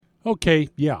Okay,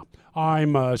 yeah,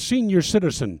 I'm a senior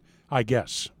citizen, I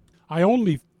guess. I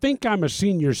only think I'm a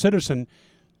senior citizen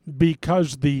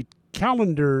because the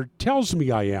calendar tells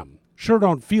me I am. Sure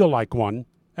don't feel like one.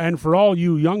 And for all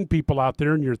you young people out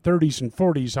there in your 30s and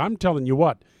 40s, I'm telling you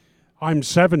what, I'm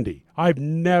 70. I've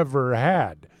never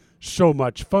had so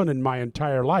much fun in my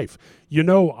entire life. You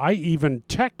know, I even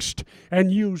text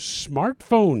and use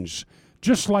smartphones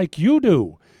just like you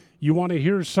do. You want to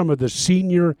hear some of the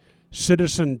senior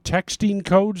citizen texting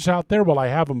codes out there? Well, I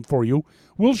have them for you.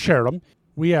 We'll share them.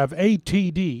 We have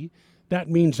ATD, that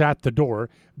means at the door.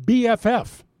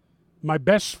 BFF, my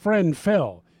best friend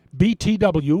fell.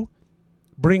 BTW,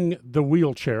 bring the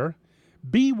wheelchair.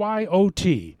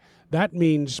 BYOT, that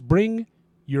means bring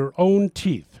your own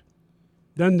teeth.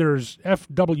 Then there's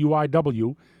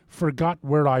FWIW, forgot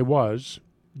where I was.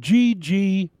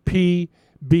 GGPBL,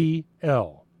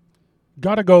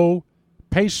 gotta go,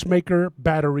 pacemaker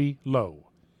battery low.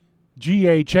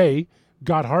 GHA,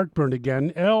 got heartburn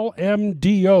again.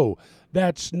 LMDO,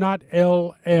 that's not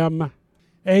LMAO,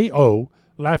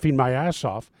 laughing my ass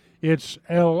off. It's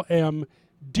LMDO,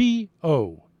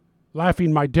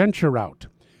 laughing my denture out.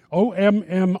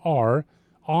 OMMR,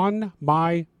 on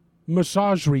my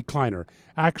massage recliner.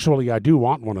 Actually, I do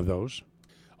want one of those.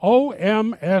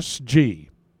 OMSG,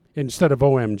 instead of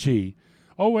OMG.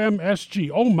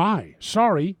 OMSG, oh my,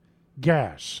 sorry,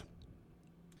 gas.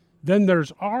 Then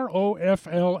there's ROFLACGU.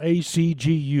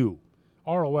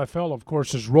 ROFL, of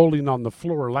course, is rolling on the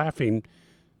floor laughing.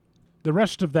 The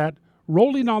rest of that,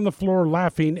 rolling on the floor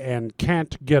laughing and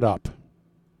can't get up.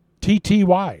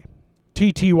 TTY.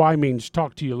 TTY means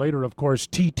talk to you later, of course.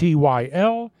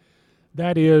 TTYL,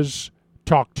 that is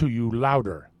talk to you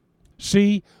louder.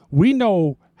 See, we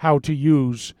know how to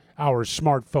use our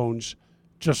smartphones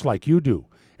just like you do.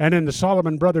 And in the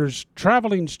Solomon Brothers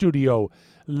traveling studio,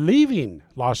 leaving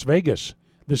Las Vegas,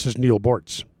 this is Neil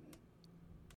Bortz.